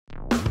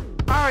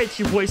Alright,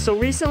 you boys, so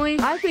recently,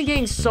 I've been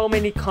getting so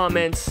many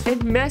comments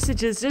and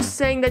messages just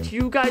saying that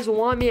you guys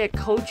want me to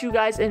coach you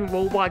guys in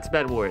Roblox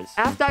Bedwars.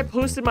 After I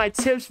posted my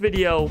tips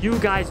video, you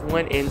guys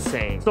went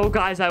insane. So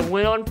guys, I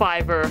went on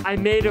FIVERR, I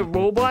made a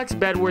Roblox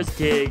Bedwars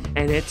gig,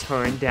 and it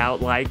turned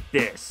out like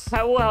this.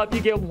 I will help you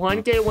get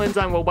 1K wins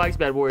on Roblox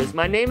Bedwars.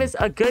 My name is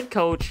a good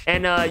coach,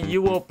 and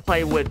you will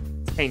play with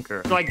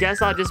Tanker. So I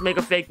guess I'll just make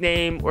a fake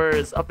name or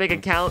a fake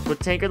account with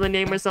Tanker the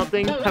name or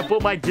something. I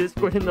put my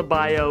Discord in the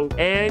bio.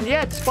 And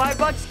yeah, it's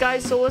 $5,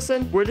 guys. So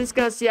listen, we're just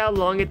gonna see how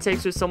long it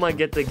takes for someone to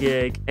get the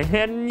gig.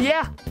 And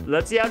yeah,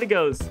 let's see how it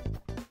goes. Wait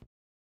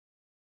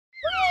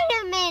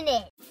a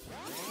minute.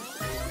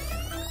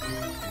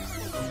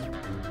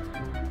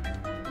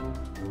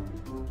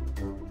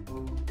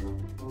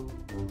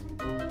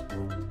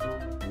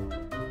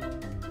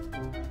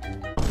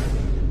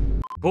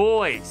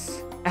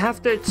 Boys,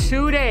 after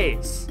 2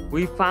 days,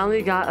 we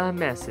finally got a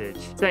message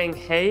saying,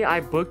 hey, I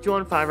booked you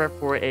on FIVERR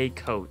for a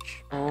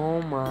coach.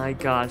 Oh my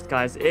gosh,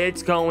 guys,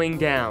 it's going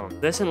down.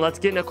 Listen, let's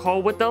get in a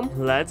call with them.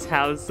 Let's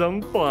have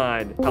some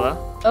fun.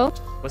 Hello? Oh?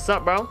 What's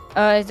up, bro?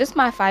 Is this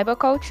my FIVERR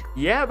coach?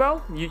 Yeah,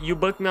 bro. You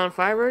booked me on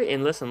FIVERR,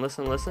 and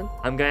listen.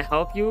 I'm gonna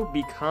help you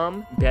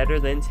become better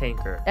than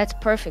Tanker. That's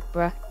perfect,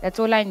 bruh. That's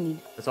all I need.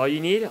 That's all you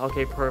need?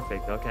 Okay,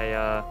 perfect. Okay,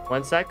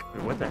 1 sec.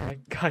 What the heck,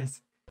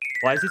 guys?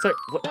 Why is he so...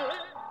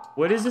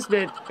 What is this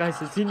man? Guys,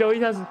 does he know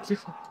he has his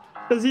camera?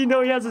 Does he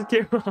know he has his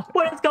camera on?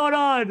 What is going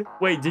on?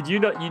 Wait, did you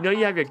know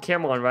you have your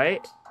camera on,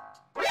 right?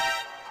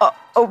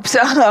 Oops.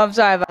 I'm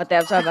sorry about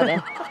that.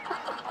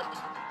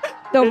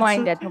 Don't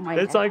mind that.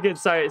 It's all good.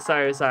 Sorry.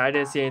 I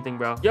didn't see anything,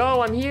 bro.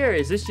 Yo, I'm here.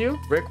 Is this you?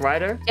 Rick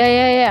Ryder?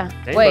 Yeah.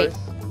 Hey, wait,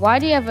 bud. why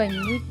do you have a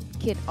noob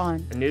kit on?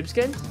 A noob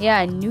skin?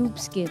 Yeah, a noob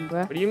skin,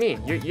 bruh. What do you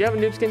mean? You have a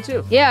noob skin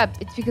too? Yeah,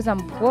 it's because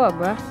I'm poor,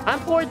 bruh. I'm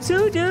poor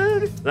too,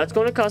 dude. Let's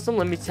go to custom.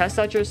 Let me test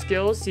out your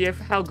skills, see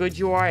how good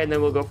you are, and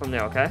then we'll go from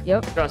there, okay?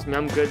 Yep. Trust me,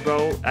 I'm good,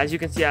 bro. As you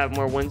can see, I have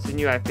more wins than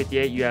you. I have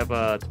 58. You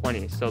have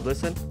 20. So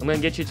listen, I'm gonna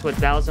get you to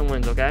 1,000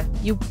 wins, okay?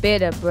 You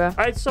better, bruh.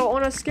 All right. So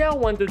on a scale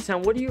 1 to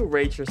 10, what do you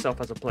rate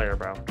yourself as a player,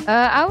 bro?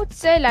 I would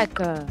say like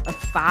a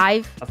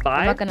 5. A 5?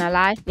 I'm not gonna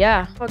lie.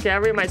 Yeah. Okay, I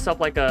rate myself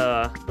like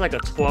a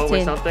 12 or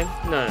 10. something.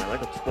 No,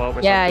 like a 12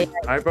 or Yeah, something.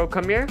 All right, bro,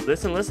 come here.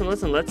 Listen. Let's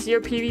see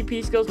your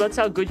PvP skills. Let's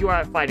see how good you are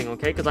at fighting,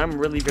 okay? Because I'm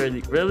really good,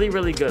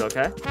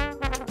 okay?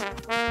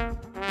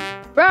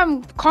 Bro,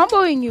 I'm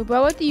comboing you,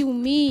 bro. What do you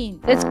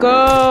mean? Let's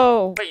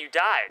go. Wait, you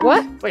died.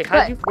 What? Wait,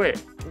 how'd you... Wait.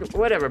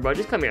 Whatever, bro.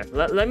 Just come here.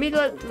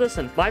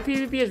 Listen, my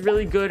PvP is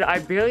really good. I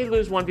barely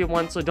lose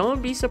 1v1, so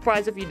don't be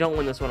surprised if you don't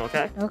win this one,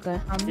 okay? Okay,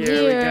 I'm Here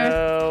here. we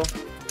go.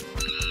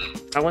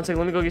 All right, 1 second.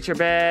 Let me go get your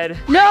bed.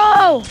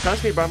 No!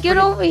 Trust me, bro. Get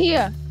over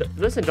here.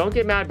 Listen, don't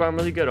get mad, bro. I'm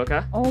really good,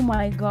 okay? Oh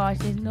my gosh,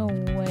 there's no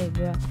way,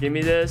 bro. Give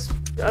me this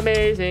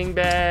amazing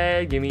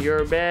bed. Give me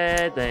your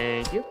bed.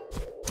 Thank you.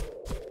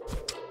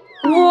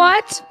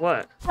 What?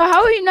 What? Bro,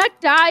 how are you not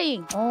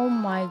dying? Oh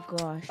my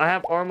gosh. I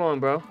have armor on,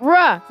 bro.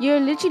 Bruh, you're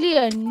literally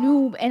a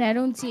noob and I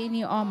don't see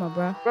any armor,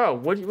 bruh. Bro,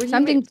 what do you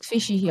Something mean?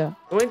 fishy here.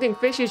 The only thing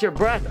fishy is your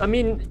breath. I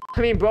mean,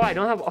 bro, I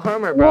don't have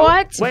armor, bro.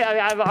 What? Wait,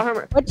 I have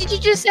armor. What did you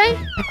just say?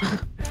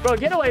 Bro,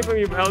 get away from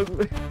me, bro.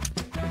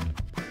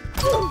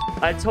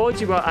 I told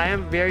you, bro. I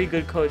am very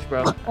good coach,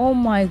 bro. Oh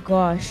my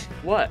gosh.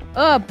 What?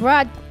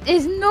 Bruh,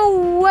 there's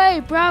no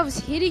way, bruh. I was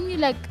hitting you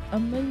like a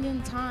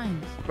million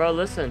times. Bro,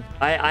 listen.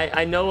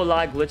 I know a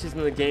lot of glitches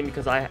in the game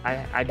because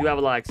I do have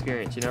a lot of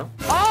experience, you know?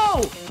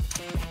 Oh!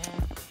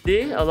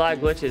 See? A lot of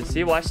glitches.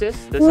 See, watch this.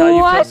 This is how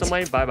you kill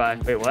somebody. Bye-bye.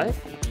 Wait, what?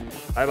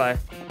 Bye-bye.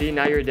 See,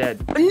 now you're dead.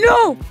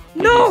 No!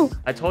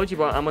 I told you,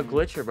 bro. I'm a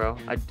glitcher, bro.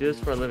 I do this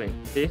for a living.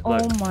 See? Look.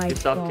 Oh my You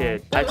tough God.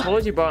 kid. I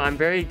told you, bro. I'm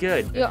very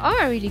good. You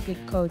are a really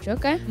good coach,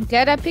 okay? I'm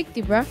glad I picked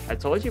you, bruh. I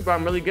told you, bro.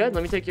 I'm really good.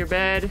 Let me take your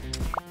bed.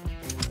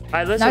 All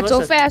right, listen. Not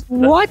so fast.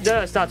 No, What?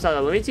 No, stop.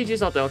 Let me teach you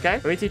something, okay?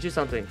 Let me teach you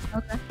something.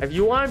 Okay. If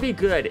you want to be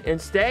good,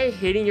 instead of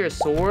hitting your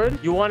sword,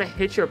 you want to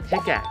hit your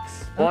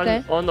pickaxe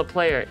on the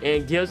player, and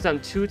it gives them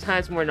 2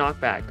 times more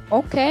knockback.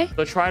 Okay.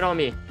 So try it on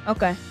me.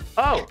 Okay.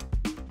 Oh,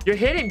 you're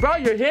hitting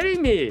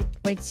me.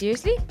 Wait,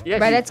 seriously? Yeah,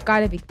 Bro, that's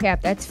gotta be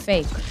cap. That's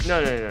fake.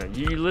 No.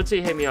 You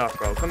literally hit me off,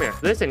 bro. Come here.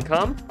 Listen,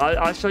 come.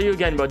 I'll show you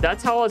again, bro.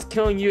 That's how I was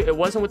killing you. It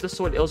wasn't with the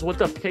sword. It was with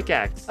the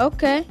pickaxe.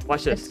 Okay.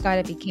 Watch this. That's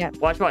gotta be cap.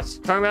 Watch.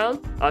 Turn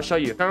around. I'll show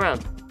you. Turn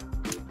around.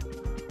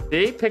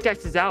 See?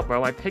 Pickaxe is out, bro.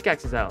 My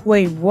pickaxe is out.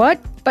 Wait,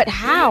 what? But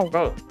how?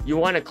 Bro, you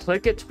want to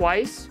click it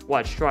twice?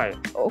 Watch. Try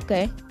it.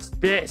 Okay.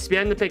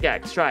 Spam the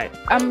pickaxe. Try it.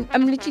 I'm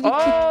literally.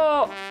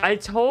 Oh, I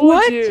told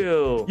What?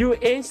 you. You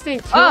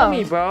instant kill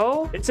me,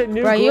 bro. It's a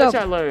new glitch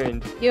I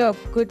learned. You're a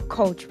good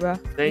coach, bro.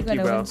 Thank you,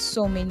 You're gonna bro. win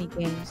so many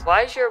games.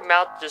 Why is your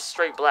mouth just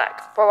straight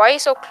black? Bro, why are you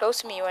so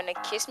close to me? You wanna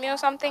kiss me or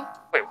something?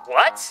 Wait,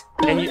 what?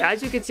 And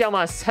as you can see, I'm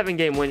on a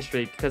 7-game win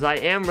streak because I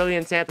am really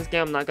insane at this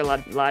game. I'm not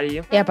gonna lie to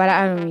you. Yeah, but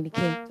I don't really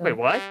care. So. Wait,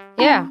 what?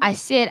 Yeah, I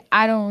said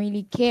I don't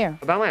really care.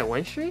 About my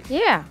win streak?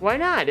 Yeah. Why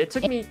not? It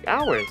took me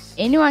hours.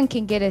 Anyone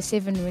can get a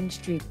 7-win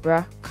streak, bruh.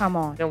 Come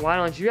on. Then why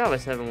don't you have a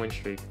 7-win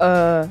streak?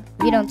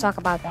 We don't talk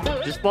about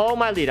that. Just follow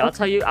my lead. I'll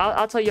tell you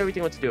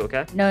everything what to do,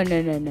 okay? No.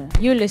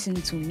 You listen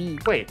to me.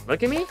 Wait,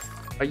 look at me.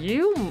 Are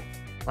you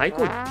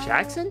Michael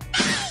Jackson?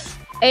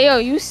 Hey, yo,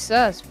 you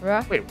sus,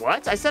 bro. Wait,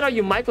 what? I said, are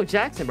you Michael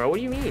Jackson, bro? What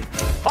do you mean?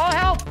 Oh,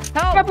 help!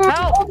 Help! Bro,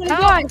 Help! oh my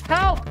Help!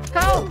 God.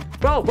 Help!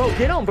 Help! Bro,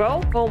 get him,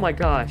 bro. Oh my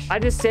gosh. I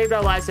just saved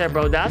our lives there,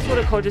 bro. That's what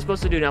a coach is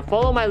supposed to do. Now,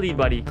 follow my lead,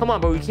 buddy. Come on,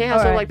 bro. We can't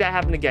have something like that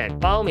happen again.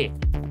 Follow me.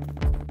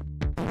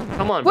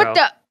 Come on, bro. What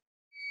the?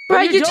 What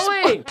are you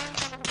doing?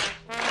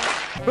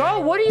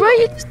 Bro, what are you... Bro,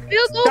 you just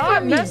spilled over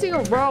Stop me. messing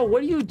around, bro.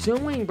 What are you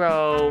doing,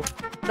 bro?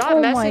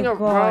 Stop messing around,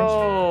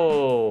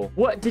 bro.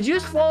 What? Did you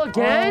just fall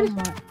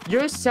again?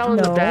 You're selling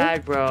the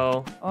bag,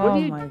 bro. Oh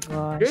my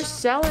gosh. You're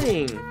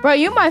selling. Bro,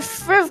 you're my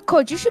FIVERR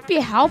coach. You should be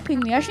helping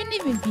me. I shouldn't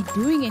even be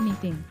doing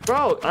anything.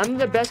 Bro, I'm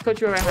the best coach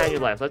you ever had in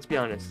your life. Let's be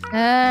honest.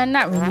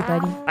 Not really,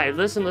 buddy. All right,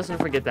 listen,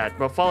 forget that.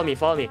 Bro, follow me.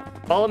 Follow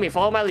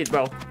my lead,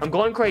 bro. I'm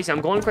going crazy,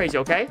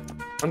 okay?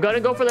 I'm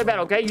gonna go for the bet,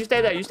 okay? You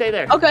stay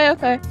there.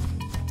 Okay.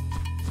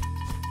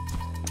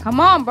 Come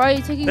on, bro.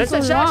 You're taking so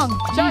long.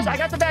 Shush, I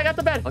got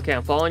the bed. Okay,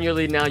 I'm following your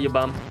lead now, you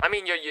bum. I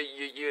mean, you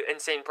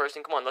insane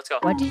person. Come on, let's go.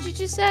 What did you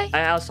just say?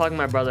 I was talking to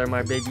my brother,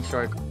 my baby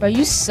shark. Bro,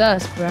 you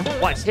sus, bro.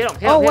 What? Hit him.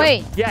 Oh,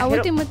 wait. Yeah, I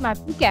whipped him with my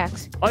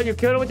pickaxe. Oh, you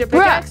killed him with your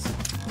pickaxe?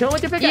 Kill him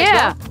with your pickaxe,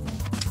 Yeah. bro.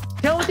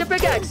 Kill him with your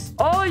pickaxe.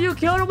 Oh, you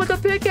killed him with the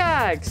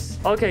pickaxe.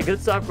 Okay, good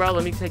stuff, bro.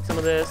 Let me take some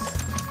of this.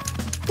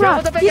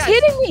 Bro, he's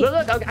hitting me.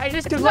 Look, I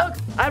just could look.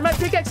 I have my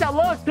pickaxe out.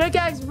 Look,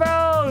 pickaxe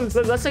bros.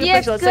 Let's take a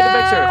picture.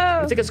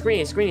 Let's take a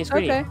screen.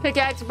 Okay.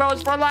 Pickaxe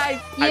bros for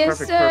life. Yes,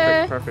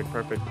 sir.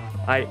 Perfect.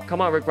 All right, come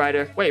on, Rick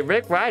Ryder. Wait,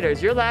 Rick Ryder,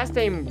 is your last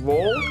name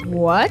Roll?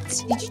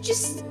 What? Did you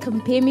just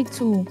compare me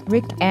to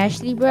Rick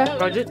Ashley, bro?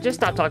 Bro, just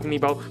stop talking to me,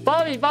 bro.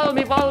 Follow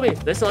me.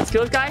 Listen, let's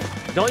kill this guy.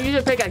 Don't use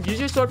your pickaxe. Use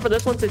your sword for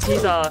this one since he's,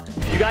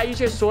 you gotta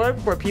use your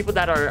sword for people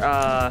that are,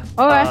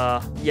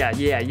 Alright. Yeah.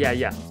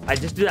 I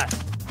just do that.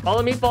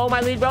 Follow me, follow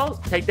my lead, bro.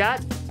 Take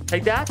that.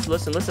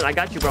 Listen, I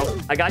got you, bro.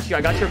 I got your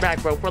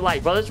back, bro, for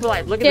life. Brothers for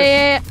life. Look at this.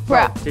 Yeah,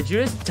 bro. Did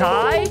you just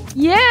die?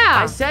 Yeah.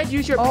 I said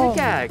use your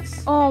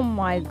pickaxe. Oh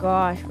my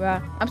gosh, bro.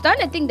 I'm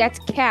starting to think that's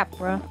cap,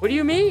 bro. What do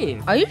you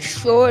mean? Are you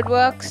sure it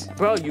works?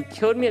 Bro, you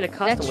killed me in a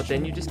custom with it,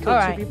 and you just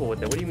killed 2 people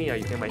with it. What do you mean?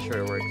 Am I sure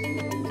it works?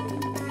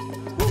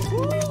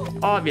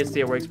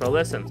 Obviously it works, bro.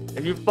 Listen,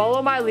 if you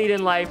follow my lead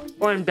in life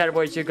or in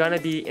Bedwars, you're gonna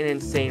be an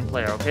insane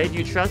player, okay? Do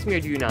you trust me or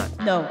do you not?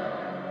 No.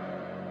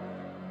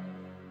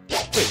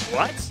 Wait,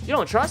 what? You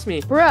don't trust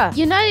me? Bruh,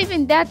 you're not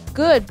even that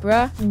good,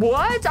 bruh.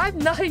 What? I have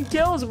 9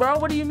 kills, bro.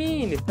 What do you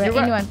mean? Bruh,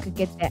 anyone could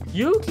get that.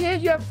 You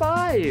can't. You have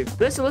 5.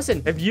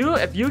 Listen. If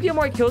you get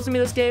more kills than me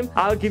this game,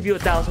 I'll give you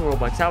 1,000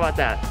 Robux. How about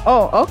that?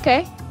 Oh,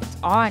 okay. It's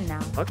on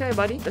now. Okay,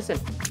 buddy. Listen,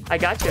 I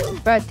got you.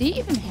 Bruh, do you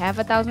even have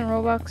 1,000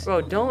 Robux?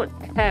 Bro, don't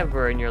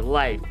ever in your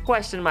life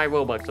question my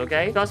Robux,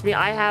 okay? Trust me,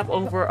 I have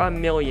over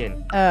 1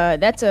 million.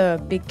 That's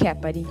a big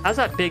cap, buddy. How's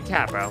that big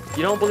cap, bro?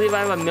 You don't believe I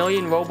have 1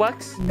 million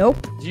Robux?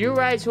 Nope. Do you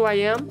realize who I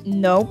am?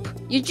 Nope.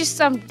 You're just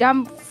some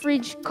dumb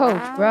fridge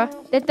coach, bruh.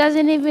 That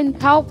doesn't even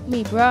help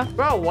me, bruh.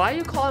 Bro, why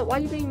are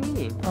you being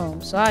mean? Oh,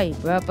 I'm sorry,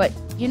 bruh, but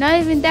you're not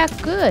even that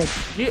good.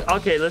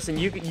 Okay, listen,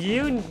 you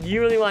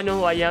really want to know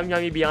who I am? You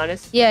want me to be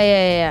honest?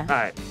 Yeah. All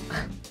right.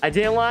 I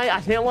didn't want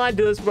to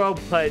do this, bro,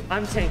 but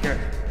I'm Tinker.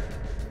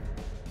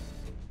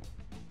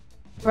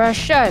 Bruh,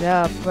 shut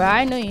up, bruh.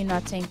 I know you're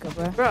not Tinker,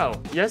 bruh.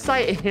 Bro, yes I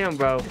am,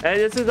 bro.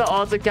 And this is the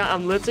alt account.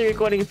 I'm literally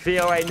recording a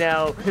video right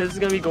now. This is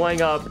gonna be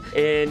going up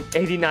in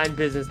 89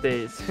 business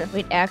days.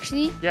 Wait,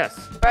 actually?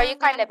 Yes. Bruh, you're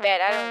kind of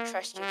bad. I don't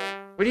trust you,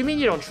 though. What do you mean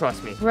you don't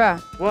trust me?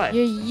 Bruh. What?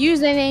 Your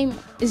username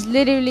is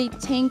literally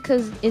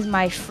Tinker's is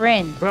my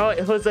friend. Bro,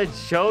 it was a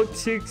joke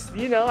to,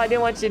 I didn't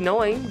want you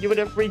knowing. You would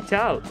have freaked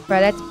out. Bruh,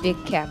 that's big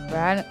cap,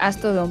 bruh. I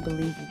still don't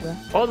believe you, bruh.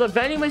 Oh, the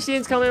vending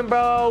machine's coming,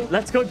 bro.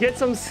 Let's go get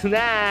some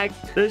snacks.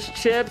 There's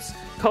chips,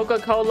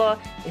 Coca-Cola,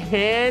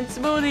 and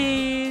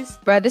smoothies.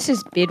 Bruh, this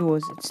is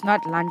Bedwars. It's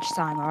not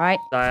lunchtime, alright?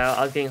 Sorry,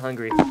 I was getting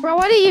hungry. Bro,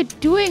 what are you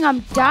doing?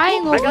 I'm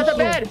dying over here. I got the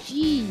bed.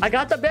 Jeez. I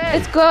got the bed.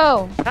 Let's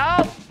go.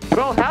 Help.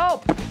 Bro,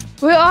 help.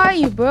 Where are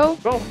you, bro?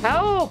 Bro,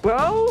 help,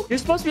 bro. You're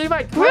supposed to be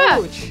my coach.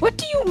 Bruh, what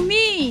do you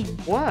mean?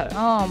 What?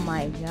 Oh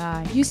my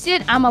god. You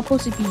said I'm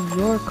supposed to be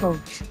your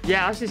coach.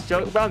 Yeah, I was just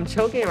joking. Bro, I'm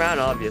joking around,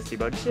 obviously,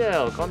 bro.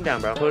 Chill. Calm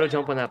down, bro. Photo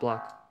jump on that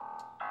block.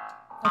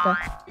 Okay.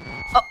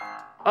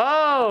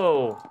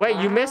 Oh, wait,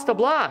 you missed the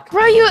block.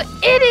 Bro, you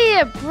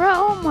idiot, bro.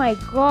 Oh my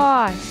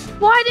gosh.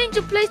 Why didn't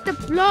you place the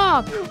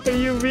block? What do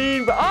you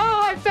mean, bro?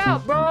 Oh, I fell,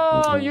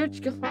 bro.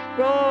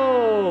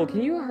 Bro,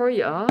 can you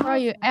hurry up? Bro,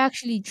 you're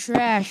actually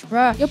trash,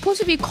 bro. You're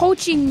supposed to be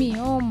coaching me.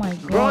 Oh my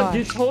god. Bro,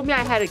 you told me I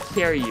had to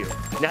carry you.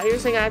 Now you're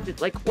saying I have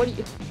to, what do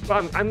you...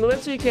 Bro, I'm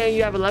literally carrying you.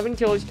 You have 11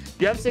 kills.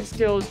 You have 6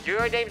 kills.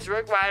 Your name's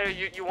Rick Ryder.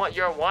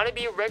 You're a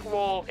wannabe Rick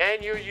Roll.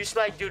 And you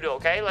smell like doo-doo,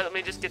 okay? Let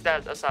me just get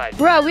that aside.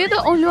 Bro, we're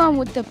the only one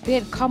with the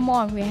bid. Come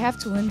on, we have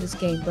to win this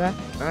game, bro. All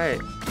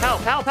right.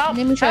 Help. Let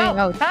me try you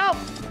out. Help.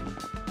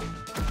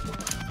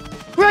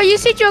 Bro, you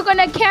said you're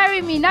gonna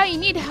carry me. Now you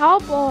need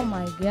help. Oh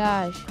my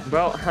gosh.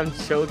 Bro, I'm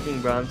choking,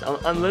 bro.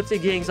 I'm literally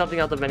getting something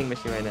out the vending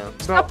machine right now.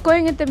 Bro, stop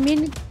going at the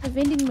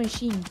vending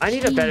machine. I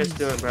need a better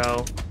student,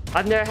 bro.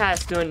 I've never had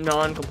a student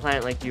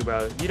non-compliant like you,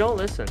 bro. You don't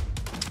listen.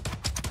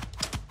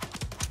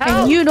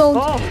 And you don't.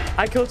 Oh,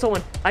 I killed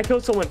someone. I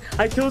killed someone.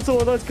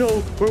 Let's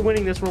go. We're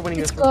winning this.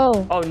 Let's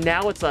go. Oh,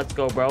 now it's let's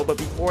go, bro. But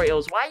before it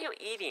was, why are you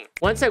eating?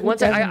 One sec.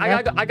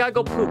 I gotta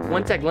go poop.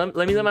 One sec. Let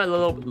me let my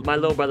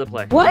little brother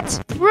play.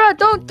 What? Bro,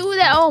 don't do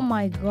that. Oh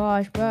my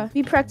gosh, bro.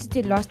 We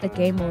practically lost the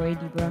game already,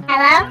 bro.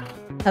 Hello?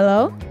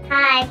 Hello?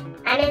 Hi,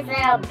 I'm his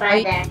little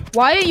brother.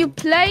 Why are you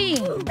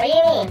playing? What do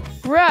you mean?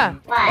 Bruh.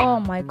 What? Oh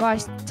my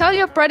gosh. Tell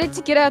your brother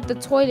to get out the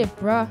toilet,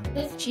 bruh.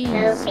 He's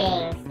Jeez.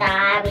 pooping.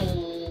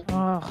 Sorry.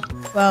 Oh.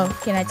 Well,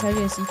 can I tell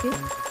you a secret?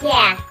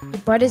 Yeah. Your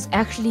brother's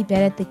actually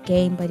bad at the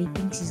game, but he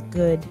thinks he's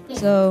good.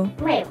 So,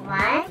 Wait,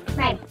 what?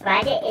 My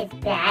brother is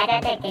bad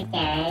at the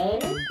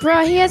game?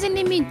 bruh, he hasn't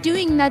even been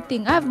doing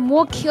nothing. I have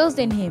more kills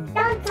than him.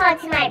 Don't talk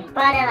to my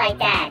brother like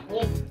that.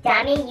 You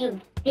dummy. You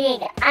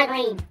big,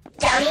 ugly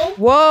dummy.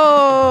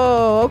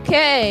 Whoa,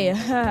 okay.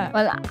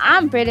 Well,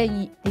 I'm better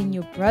than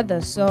your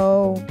brother,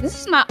 so this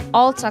is my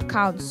alt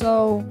account.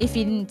 So if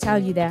he didn't tell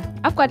you that,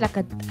 I've got like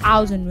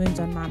 1,000 wins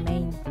on my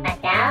main.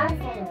 1,000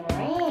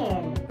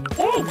 wins.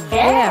 You're good.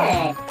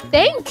 Yeah.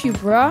 Thank you,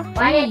 bro.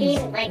 Wanna be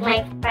like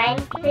my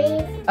friend,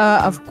 please?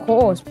 Of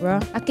course, bro.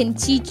 I can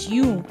teach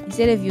you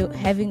instead of you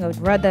having a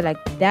brother like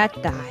that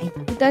guy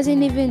who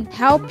doesn't even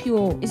help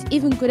you. Is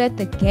even good at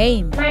the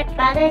game. My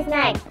brother's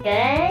not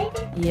good.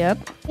 Yep.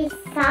 He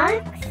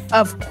sucks.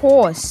 Of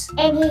course.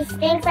 And he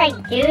stinks like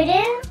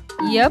doo-doo.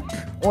 Yep.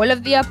 All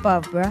of the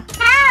above, bro.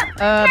 Help!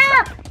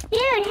 Help!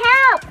 Dude,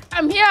 help!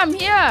 I'm here.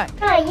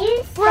 Oh, you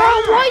suck. Bro,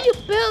 why are you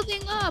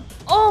building up?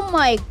 Oh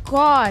my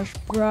gosh,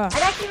 bro. I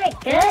thought you were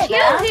good,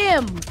 Kill bro.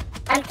 him.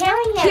 I'm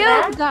killing him,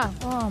 Kill bro. the guy.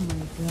 Oh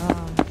my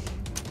gosh.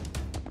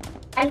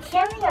 I'm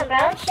killing him,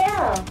 bro.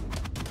 Chill.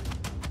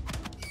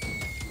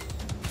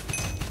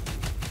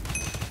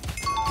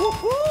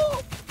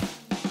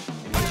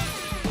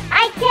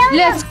 I killed him.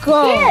 Let's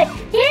go.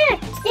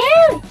 Dude.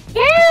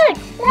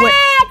 Wait,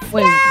 Let's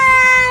wait. go.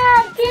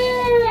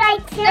 Dude, I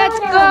killed Let's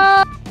him.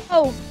 go.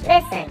 Oh,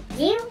 Listen,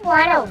 do you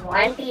want a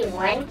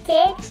 1v1,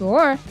 kid?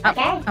 sure.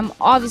 Okay. I'm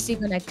obviously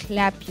gonna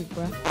clap you,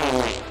 bro.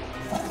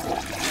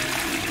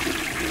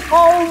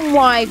 Oh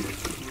my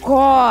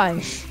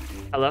gosh.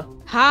 Hello?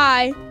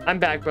 Hi. I'm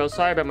back, bro.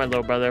 Sorry about my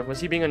little brother. Was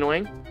he being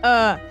annoying?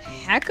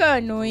 Hecka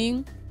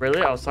annoying.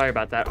 Really? Oh, sorry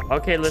about that.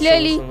 Okay,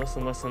 Clearly. listen.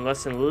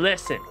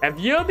 If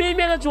you beat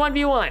me in a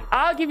 1v1,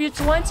 I'll give you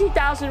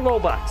 20,000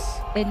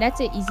 Robux. Then that's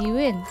an easy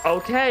win.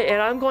 Okay,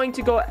 and I'm going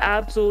to go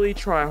absolutely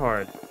try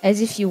hard. As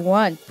if you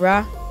want,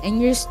 bruh.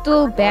 And you're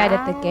still bad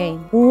at the game.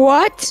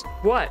 What?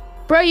 What?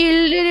 Bro,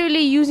 you're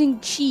literally using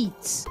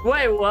cheats.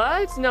 Wait,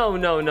 what? No.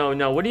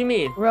 What do you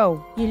mean?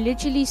 Bro, you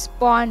literally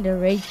spawned a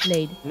rage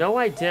blade. No,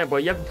 I didn't, bro.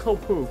 You have no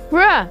proof.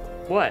 Bruh,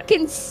 What?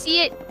 can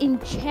see it in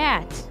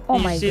chat. Oh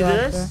You my see god.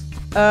 this? Bruh.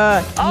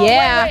 Oh,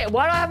 Yeah. Wait.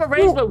 Why do I have a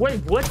rage blade?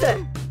 Wait, what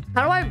the?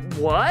 How do I?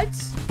 What?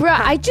 Bruh,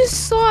 I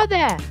just saw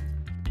that.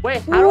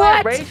 Wait, how do I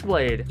have What? rage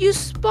blade? You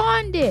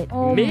spawned it.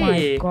 Oh Me?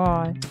 my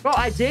god. Bro,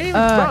 I didn't.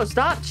 Bro,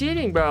 stop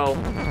cheating, bro.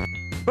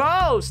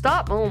 Bro,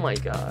 stop. Oh my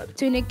god.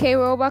 20k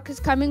Roblox is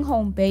coming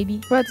home, baby.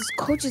 Bro, this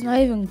coach is not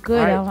even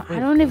good. Alright, I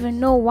don't even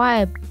know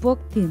why I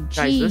booked him.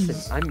 Guys, Jeez.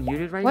 listen. I'm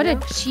muted right What now.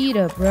 a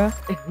cheater, bro.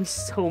 He's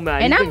so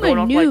mad. And He's I'm been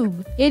a going off,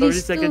 noob. It 30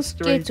 is still seconds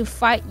scared straight. to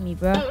fight me,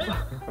 bro.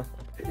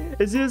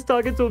 Is he just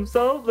talking to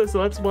himself?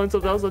 Listen, let's spawn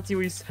something else. Let's see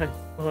what he said.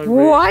 Oh, Rage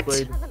What?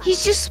 Blade.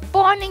 He's just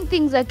spawning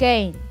things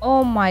again.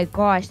 Oh my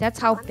gosh, that's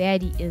how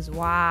bad he is.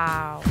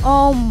 Wow.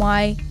 Oh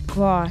my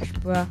gosh,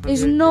 bro.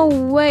 There's no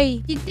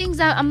way. He thinks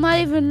that I'm not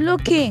even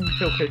looking.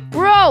 Okay.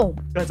 Bro.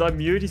 Guys, I'm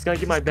mute. He's gonna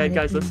get my bed.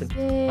 Guys, listen.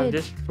 I'm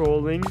just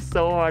trolling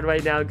so hard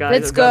right now, guys.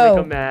 Let's I'm gonna go.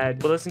 make him mad.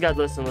 But listen, guys,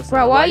 listen.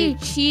 Bro, why are you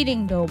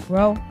cheating though,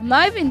 bro? I'm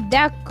not even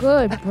that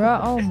good,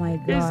 bro. Oh my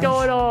gosh. He's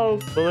going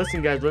off. But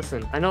listen, guys,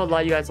 listen. I know a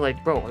lot of you guys are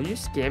like, bro, are you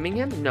scamming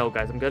him? No,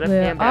 guys, I'm gonna pay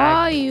Where him back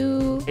are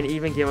you? and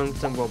even give him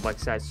some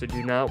Robux, guys. So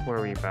do not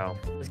worry, bro.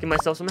 Let's give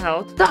myself some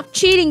health. Stop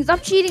cheating,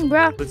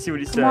 bro. Let's see what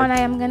he said. Come on, I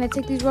am gonna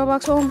take these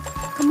Robux home.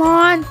 Come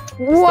on.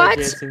 What?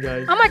 Dancing,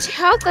 guys. How much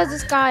health does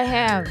this guy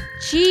have?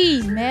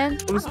 Jeez, man.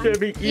 It was gonna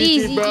be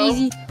easy, bro.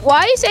 Easy.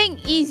 Why are you saying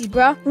easy,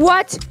 bro?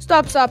 What?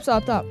 Stop.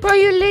 Bro,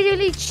 you're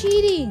literally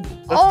cheating.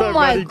 Let's Oh start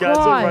my running, guys.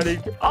 I'm god.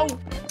 running. Oh!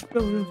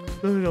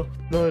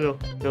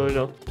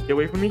 No. Get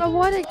away from me. Bro,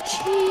 what a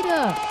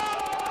cheater.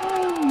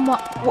 Oh my.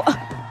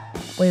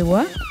 Wait,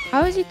 what?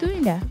 How is he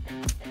doing that?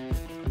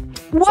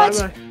 What?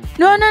 Bye-bye.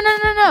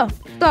 No.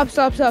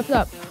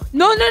 Stop.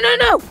 No.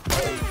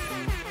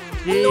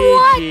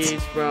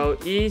 GG's, bro.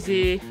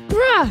 Easy.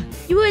 Bruh,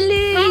 you were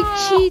literally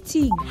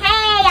cheating.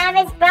 Hey, I'm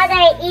his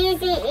brother.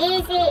 Easy.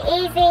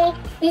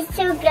 He's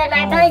too good.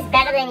 My brother's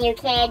better than you,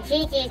 kid.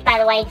 GG's, by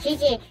the way.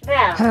 GG.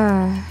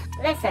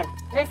 Bro, listen.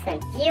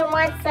 Do you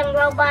want some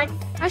Robux?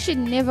 I should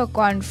never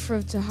gone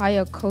through to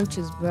hire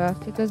coaches, bruh,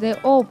 because they're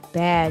all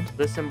bad.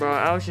 Listen, bro.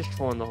 I was just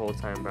trolling the whole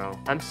time, bro.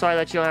 I'm sorry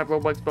that you don't have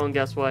Robux, bro. And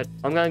guess what?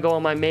 I'm gonna go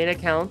on my main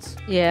account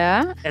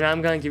Yeah? and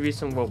I'm gonna give you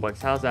some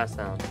Robux. How's that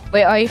sound?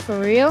 Wait, are you for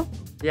real?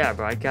 Yeah,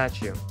 bro, I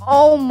got you.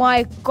 Oh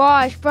my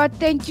gosh, bro.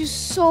 Thank you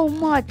so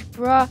much,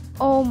 bro.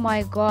 Oh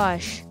my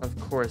gosh. Of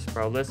course,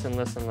 bro. Listen.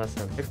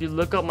 If you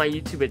look up my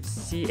YouTube,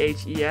 it's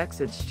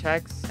CHEX. It's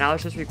Chex. Now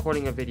it's just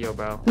recording a video,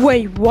 bro.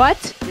 Wait,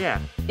 what? Yeah.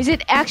 Is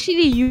it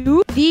actually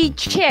you? The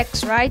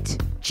Chex, right?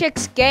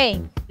 Chex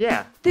gang.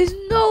 Yeah. There's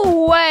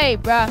no way,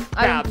 bro.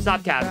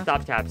 Stop cap.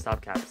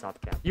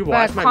 You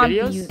watch my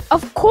videos?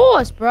 Of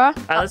course, bro.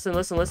 Alright,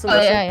 listen.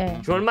 Yeah.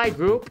 Join my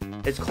group.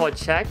 It's called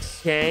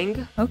Chex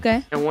Gang.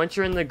 Okay. And once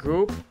you're in the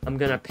group, I'm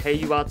gonna pay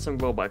you out some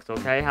Robux,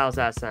 okay? How's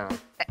that sound?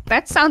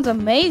 That sounds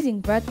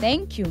amazing, bro.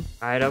 Thank you.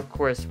 Alright, of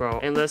course, bro.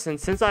 And listen,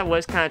 since I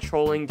was kind of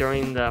trolling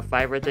during the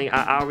FIVERR thing,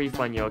 I'll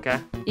refund you,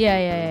 okay?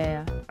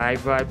 Yeah.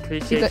 Alright, bro. I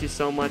appreciate you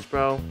so much,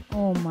 bro.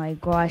 Oh my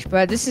gosh,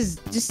 bro. This is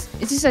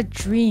just a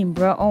dream,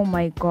 bro. Oh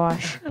my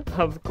gosh.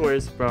 Of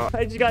course, bro.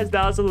 Alright, you guys,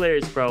 that was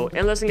hilarious, bro.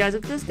 And listen, guys,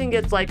 if this thing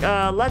gets like,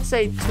 let's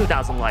say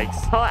 2,000 likes,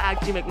 I'll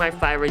actually make my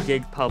FIVERR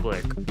gig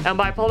public. And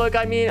by public,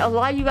 I mean a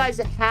lot of you guys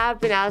have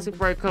been asking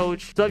for a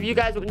coach. So if you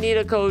guys need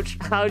a coach,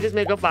 I'll just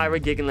make a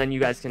FIVERR gig and then you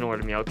guys can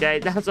order me, okay?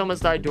 That's what I'm gonna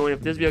start doing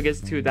if this video gets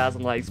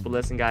 2,000 likes. But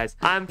listen, guys,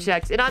 I'm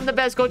Chex, and I'm the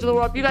best coach in the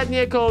world. If you guys need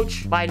a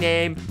coach, my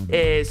name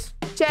is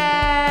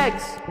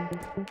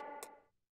Chex.